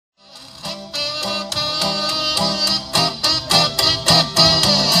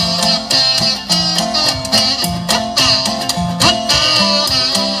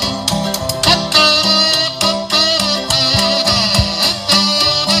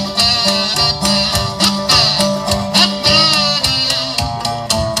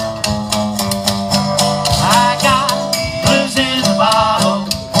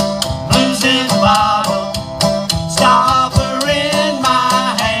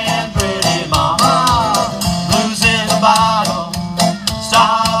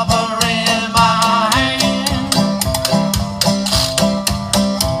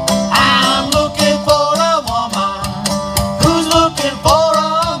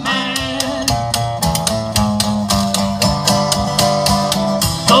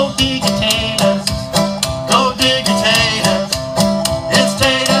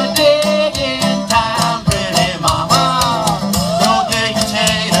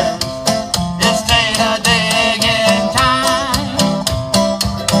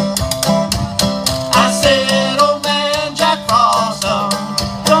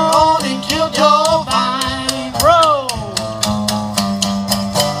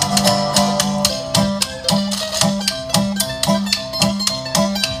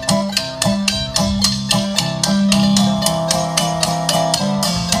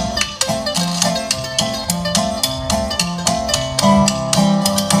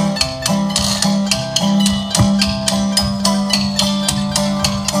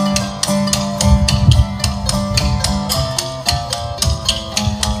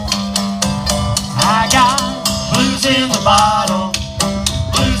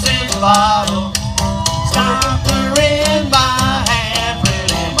bottle. Stopper in my hand,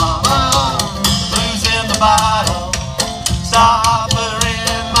 pretty mama. Blues in the bottle. Stopper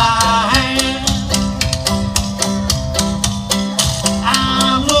in my hand.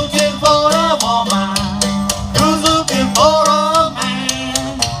 I'm looking for a woman who's looking for a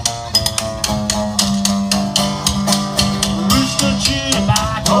man. Rooster chew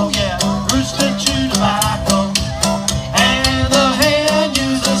tobacco, yeah, rooster chew tobacco. And the hen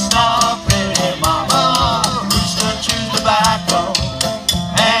uses snuff, pretty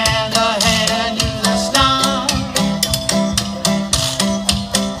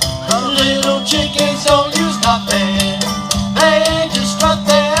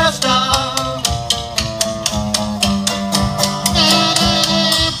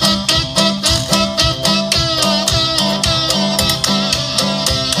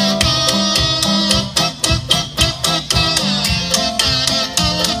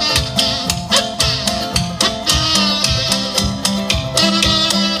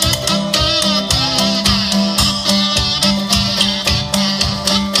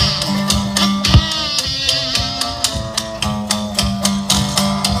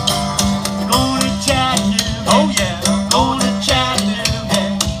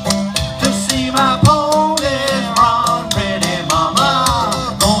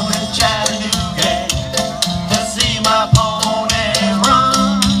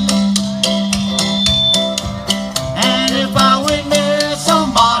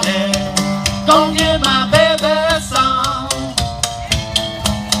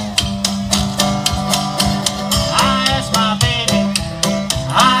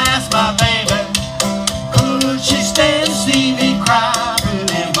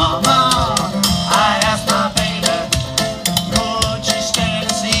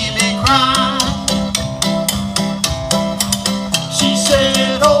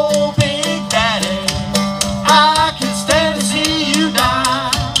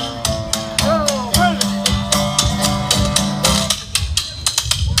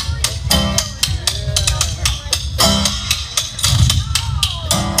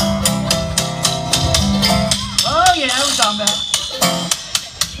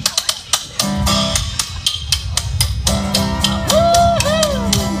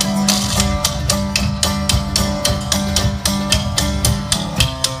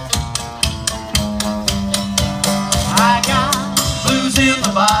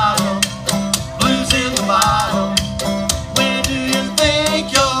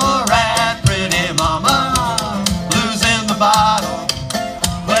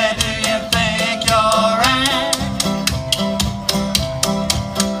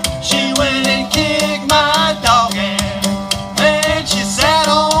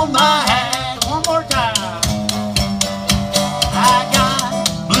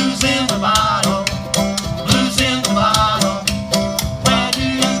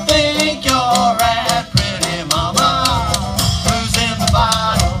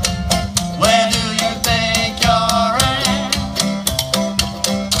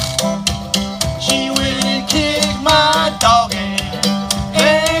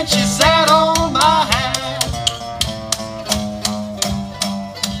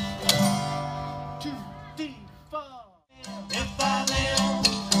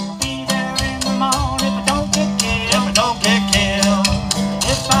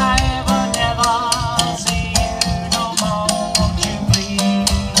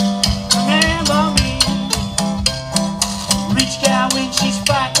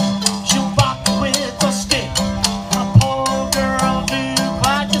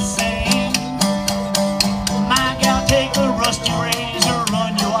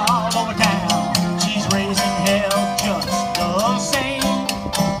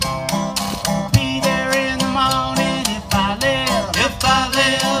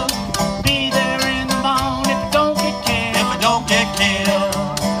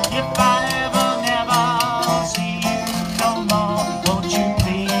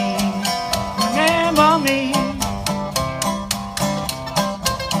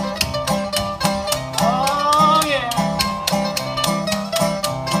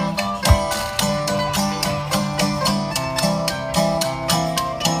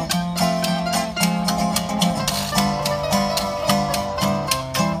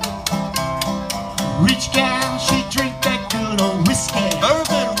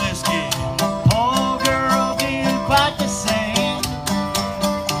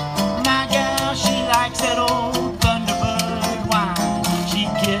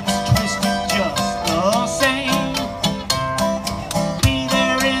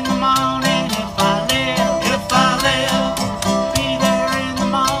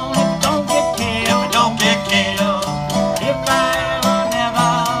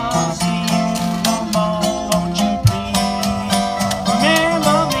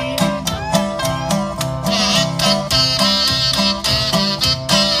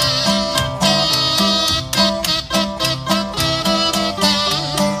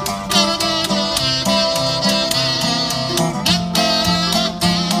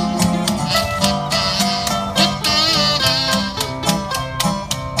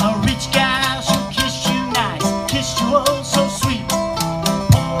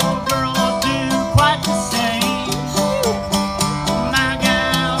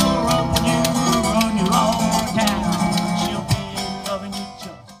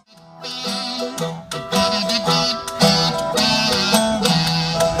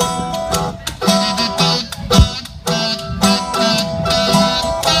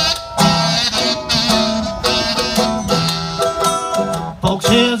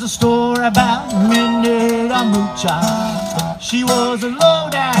There's a story about Minnie the Moocher. She was a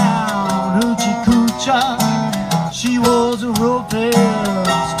low-down hoochie coocher. She was a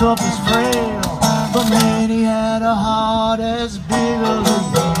roughest, toughest frail, but Minnie had a heart as big as a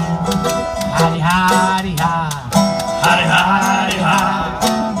whale. Hidey, hidey, high, hidey, hidey, high,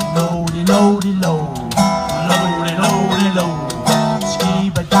 loady, loady, low, loady, loady, low,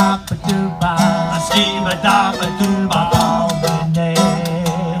 ski-ba-da-ba-doo-ba, ski-ba-da-ba-doo-ba.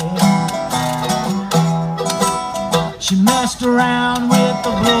 She messed around with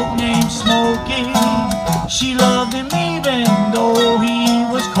a bloke named Smokey. She loved him even though he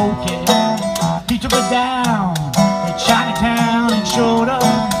was cokey. He took her down at Chinatown and showed her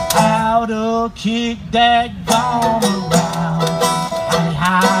how to kick that gong around. Hidey,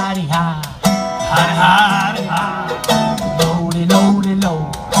 hidey, high, hidey, hidey, high, loady, loady,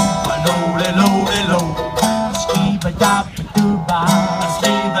 low, loady, loady, low, ski-ba-da-ba-doo-ba,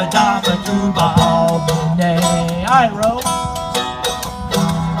 ski-ba-da-ba-doo-ba. All right, Ro.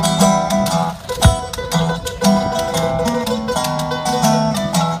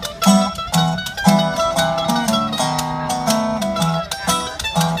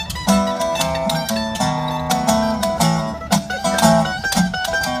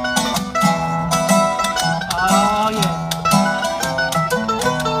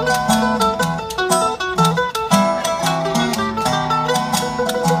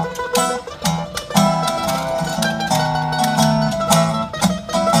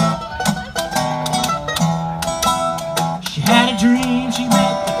 Dream she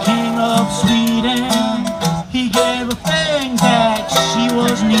met the king of Sweden. He gave her things that she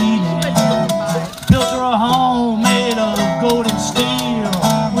was needing. Built her a home made of gold and steel,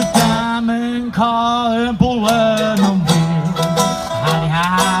 with diamond car and platinum wheel. Hidey,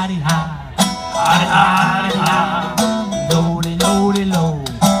 hidey, high, hidey, hidey, high, loady, loady, low,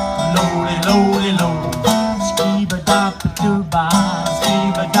 loady, loady, low, ski-ba-da-ba-doo-ba,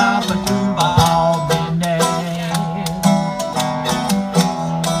 ski-ba-da-ba-doo-ba.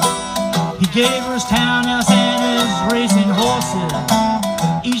 Gave her his townhouse and his racing horses.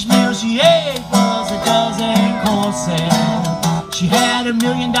 Each meal she ate was a dozen courses. She had $1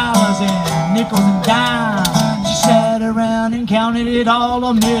 million in nickels and dimes. She sat around and counted it all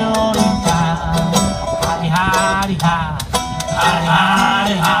a million times. Hidey, hidey, high, hidey,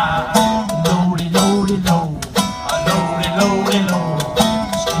 hidey, high, loady, loady, low, loady, loady, low,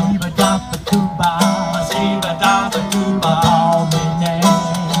 ski-ba-da-ba-doo-ba, ski-ba-da-ba-doo-ba.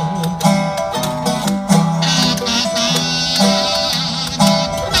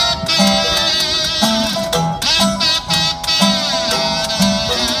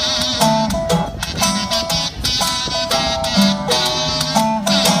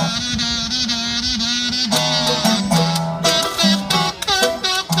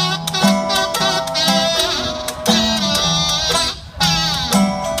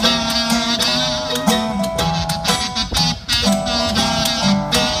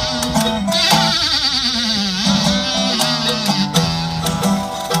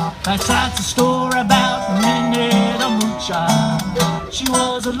 That's a story about Minnie the Moocher. She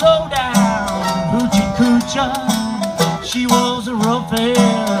was a low-down hoochie coocher. She was a roughest,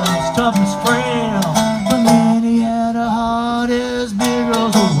 toughest frail, but Minnie had a heart as big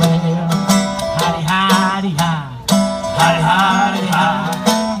as a whale. Hidey, hidey, high, hidey, hidey, high,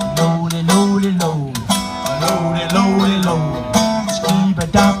 loady, loady, low, loady, loady, low,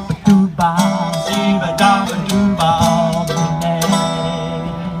 ski-ba-da-ba-doo-ba, ski-ba-da-ba-doo-ba.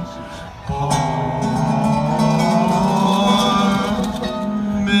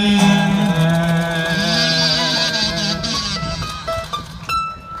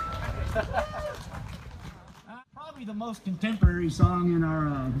 Probably the most contemporary song in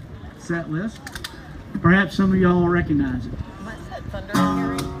our set list. Perhaps some of y'all will recognize it. What's that, Thunder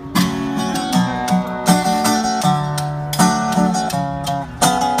Fury?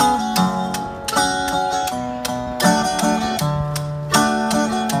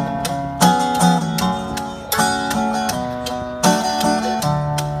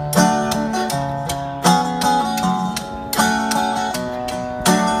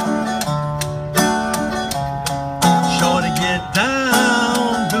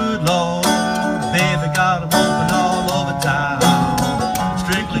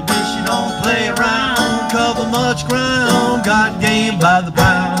 Much ground, got game by the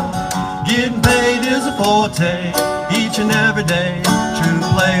pound. Getting paid is a forte, each and every day. True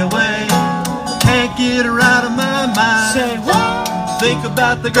play away, can't get her out of my mind. Say what? Think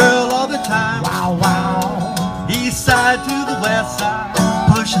about the girl all the time. Wow, wow. East side to the west side,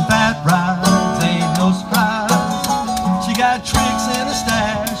 pushing fat rides, ain't no surprise. She got tricks in her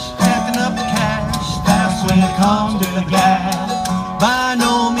stash. comes to the gas. By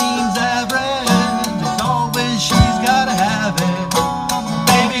no means average, it's always she's gotta have it.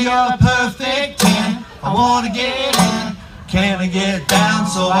 Baby, you're a perfect 10. I wanna get in, can I get down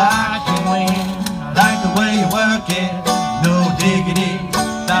so I can win? I like the way you work it, no diggity,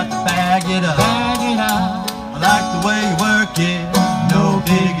 got to bag it up. Bag it up, I like the way you work it, no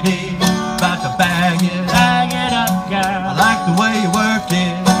diggity, about to bag it. bag it up, I girl. like the way you work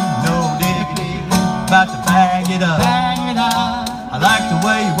it, no diggity, about to bag it up. Bag it up, I like the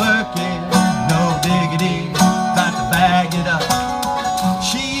way you work it, no diggity, about to bag it up.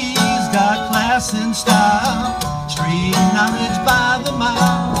 She's got class and style, street knowledge by the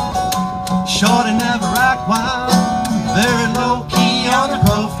mile. Short and never act wild, very low key on her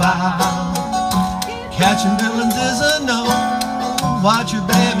profile. Catching villains is a no. Watch your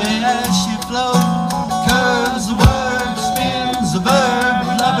baby as she flows. Curves the word, spins the verb.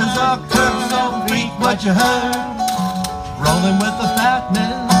 Lovers are curves, don't read what you heard. Rolling with the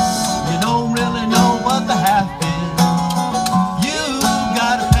fatness, you don't really know what the half is. You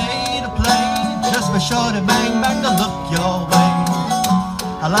gotta pay to play, just for sure to bang back to look your way.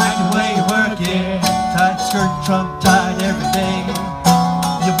 I like the way you work it, tight skirt, trunk tight every day.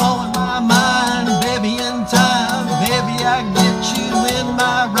 You're blowing my mind, baby, in time. Maybe I can get you in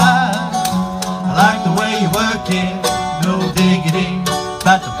my ride. I like the way you work it, no diggity,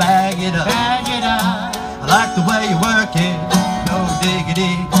 about to bag it up. bag it up, I like the way you work it, no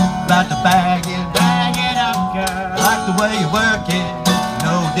diggity, about to bag it. bag it up, I girl. like the way you work it,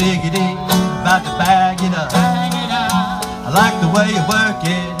 no diggity, about to bag it up. Bag it up, I like the way you work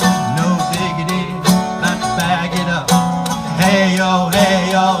it, no diggity, about to bag it up. Hey yo,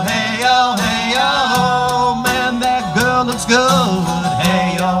 hey yo, hey yo, hey yo, man, that girl looks good.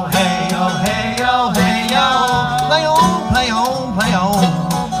 Hey yo, hey yo, hey yo, hey yo, play on, play on, play on.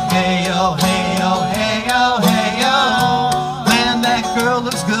 Hey yo, hey yo, hey yo, hey yo, man, that girl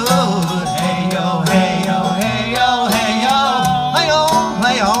looks good. Hey yo, hey yo, hey yo, hey yo, play on,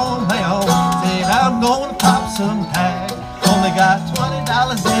 play on, play on. Said I'm gonna pop some tag. Only got $20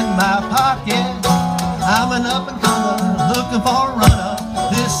 in my pocket. I'm an up and comer looking for a runner.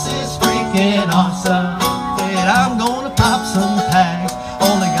 This is freaking awesome. Said I'm gonna pop some tags.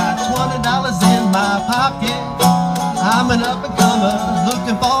 Only got $20 in my pocket. I'm an up and comer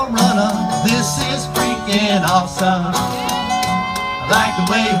looking for a runner. This is freaking awesome. I like the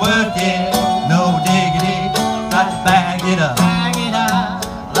way you work it, no diggity, got to bag it up. bag it up,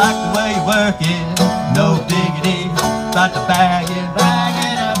 I like the way you work it, no diggity, got to bag it. bag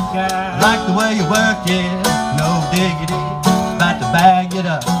it up, I girl. like the way you work it, no diggity, got to bag it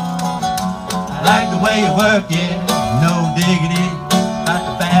up. I like the way you work it, no diggity, got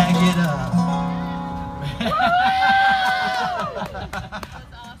to bag it up.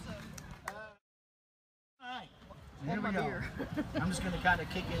 Alright, here we go. I'm just going to kind of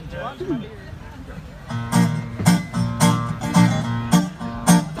kick into it.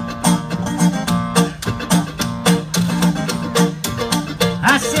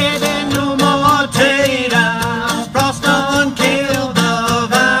 I said there's no more taters, frost done killed the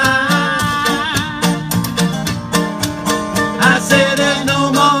vine. I said there's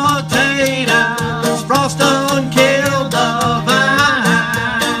no more taters, frost done killed the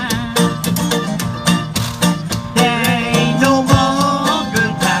vine. There ain't no more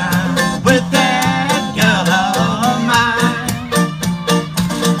good times with that girl of mine.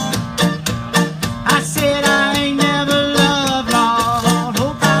 I said I ain't never loved, Lord,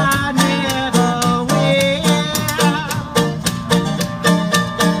 hope I never will.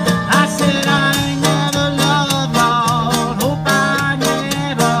 I said I ain't never loved, Lord, hope I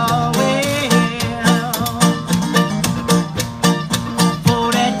never will.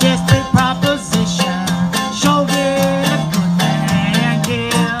 For that desperate proposition, sure did a good man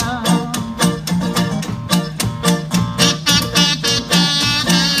kill.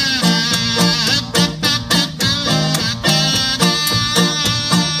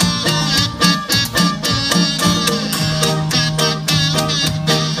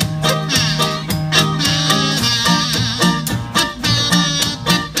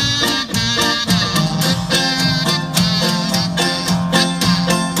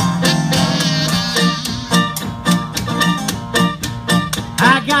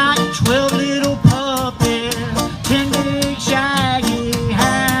 I got 12 little puppies, 10 big shaggy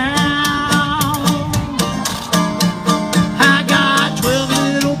hounds. I got 12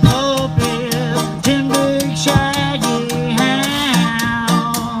 little puppies, 10 big shaggy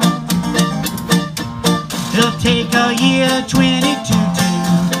hounds. It'll take a year 22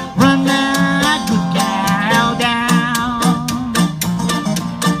 to run that good gal down.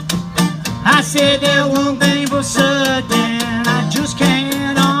 I said there won't be for certain, I just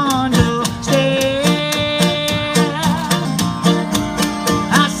can't understand.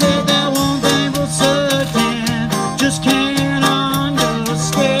 I said that one thing for certain, just can't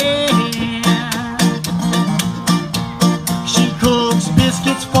understand. She cooks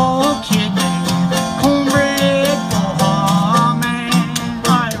biscuits for a kidney, cornbread for her man.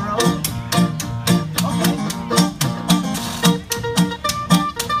 All right, Ro. Okay.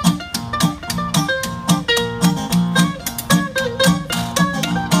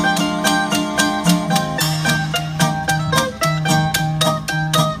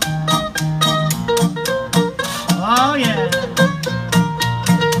 Oh yeah.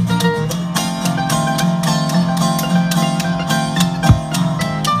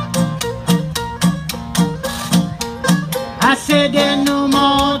 I said there's no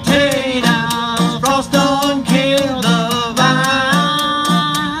more taters, frost don't kill the vine.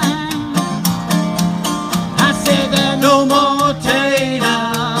 I said there's no more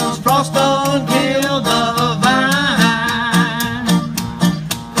taters, frost don't kill the vine.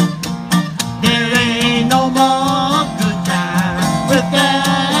 There ain't no more good time with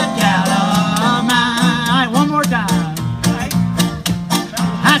that gal of mine. All right, one more time. All right.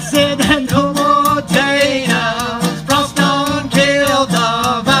 I said there's no more taters, frost don't kill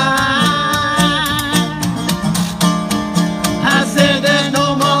the vine. I said there's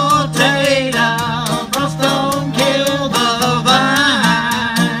no more taters, frost don't kill the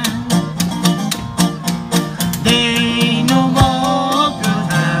vine. There ain't no more good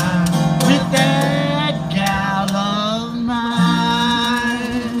time with that gal of mine.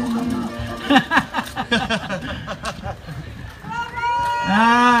 All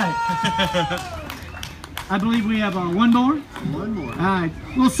right. I believe we have one more. One more. All right.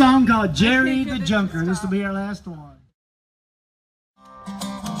 Little song called Jerry the Junker. This will be our last one.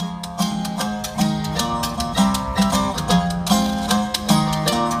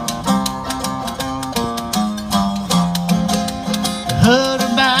 Heard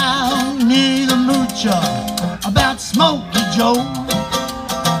about me the moocher, about Smokey Joe.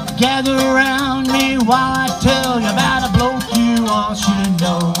 Gather around me while I tell you about a bloke you all should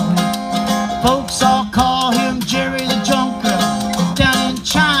know. Folks all call him Jerry the Junker down in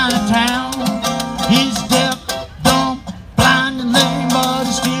Chinatown. He's deaf, dumb, blind and lame, but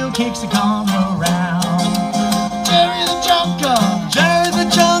he still kicks the come around. Jerry the Junker, Jerry the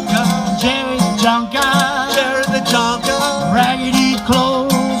Junker, Jerry the Junker, Jerry the Junker. raggedy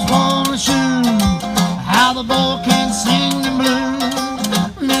clothes, worn shoes, how the boy can sing the blues.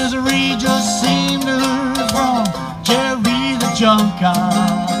 Misery just seemed to lose from Jerry the Junker.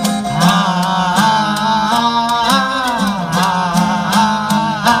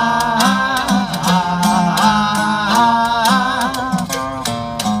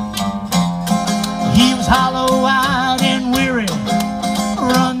 He was hollow-eyed and weary,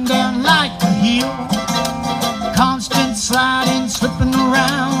 run down like a heel, constant sliding, slipping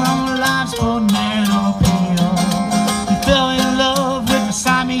around on life's banana peel. He fell in love with a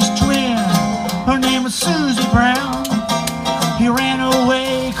Siamese twin, her name was Susie Brown. He ran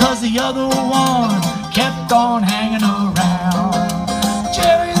away cause the other one kept on hanging around.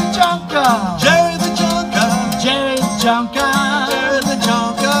 Jerry the Junker, Jerry the Junker, Jerry the Junker, Jerry the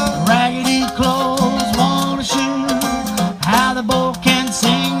Junker. raggedy clothes, worn shoes, how the boy can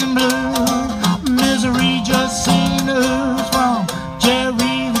sing the blues. Misery just seemed to ooze from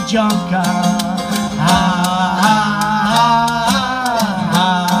Jerry the Junker.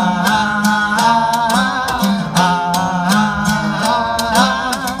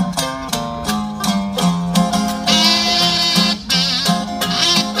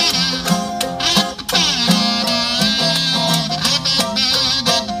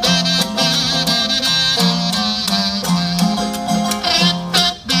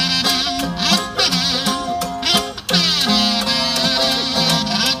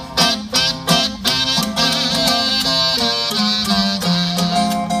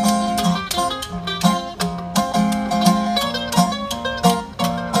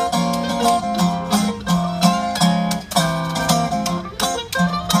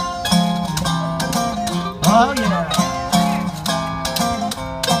 Oh yeah.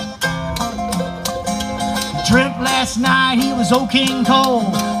 Trip last night, he was oaking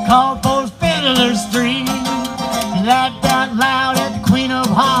cold, called for his fiddlers three. He laughed out loud at the Queen of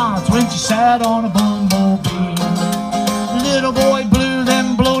Hearts when she sat on a bumblebee. Little boy blew,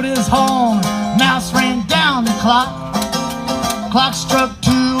 then blowed his horn. Mouse ran down the clock. Clock struck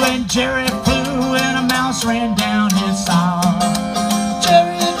 2 and Jerry flew, and a mouse ran down his sock.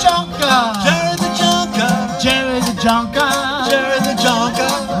 Jerry the Junker, Jerry the Junker, Jerry the Junker, Jerry the Junker.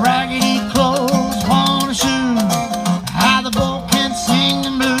 raggedy clothes, worn shoes,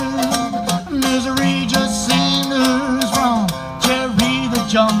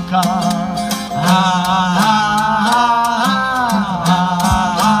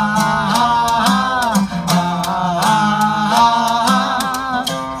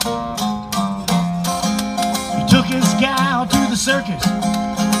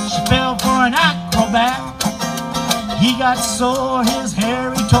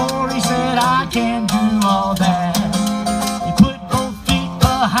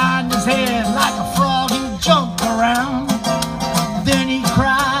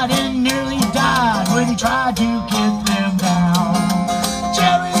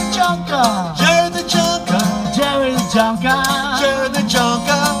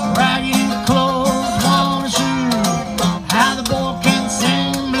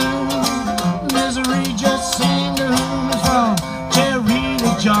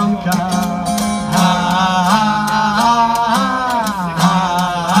 junker.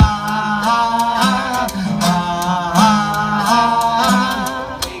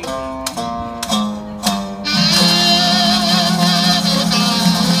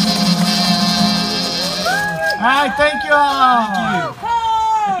 All right, thank you all. Thank you.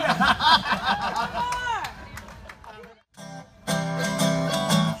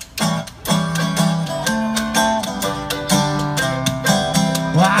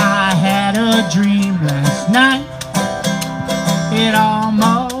 Well, I had a dream last night. It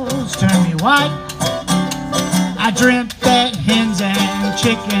almost turned me white. I dreamt that hens and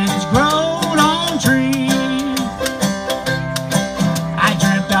chickens growed on trees. I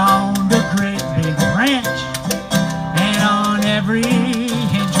dreamt on the great big ranch, and on every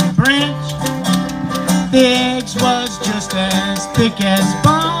hen tree branch, the eggs was just as thick as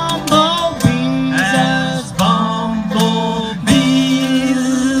bumblebees. As bumblebees.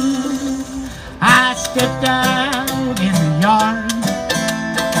 I stepped out in the yard,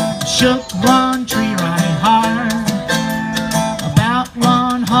 shook one tree right hard. About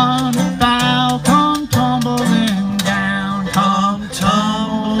 100 fowl come tumbling down,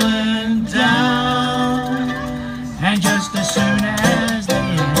 and just as soon as they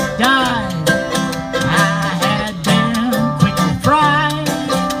had died, I had them quickly fried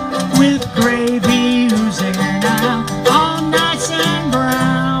with gravy oozing out, all nice and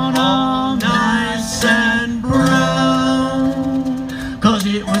brown, all nice and brown. 'Cause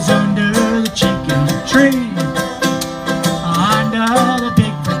it was under the chicken tree, under the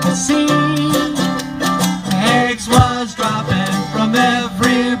big fricassee. Eggs was dropping from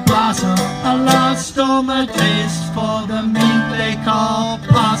every blossom. I lost all my taste for the meat they call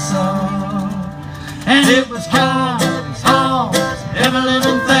possum. And it was cows, hogs, every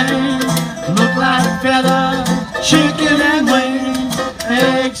living thing looked like feathers, chicken and wings.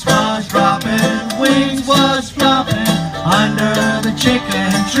 Eggs was dropping, wings was flopping under the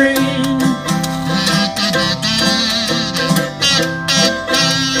chicken tree.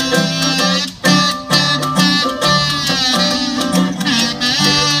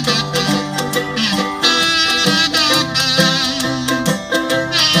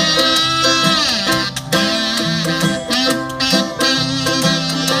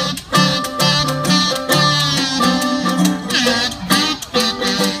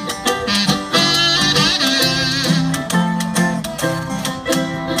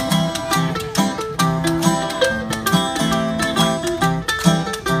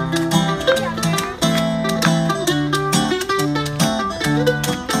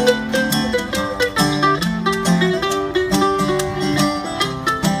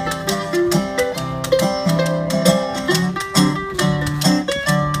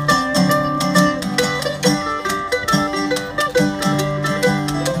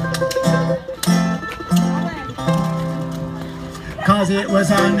 Cause it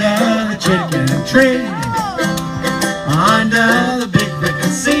was under the chicken tree, under the big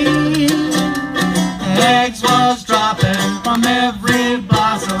fricassee. Eggs was dropping from every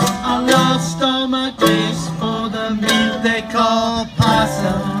blossom. I lost all my taste for the meat they call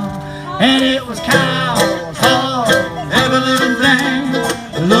possum. And it was cows, hogs, every living thing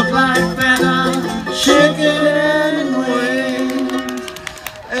looked like feathers, chicken and wings.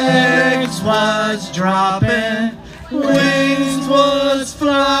 Eggs was dropping, wings was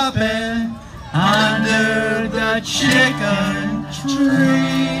flopping under the chicken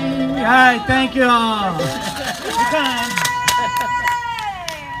tree. All right, thank you all.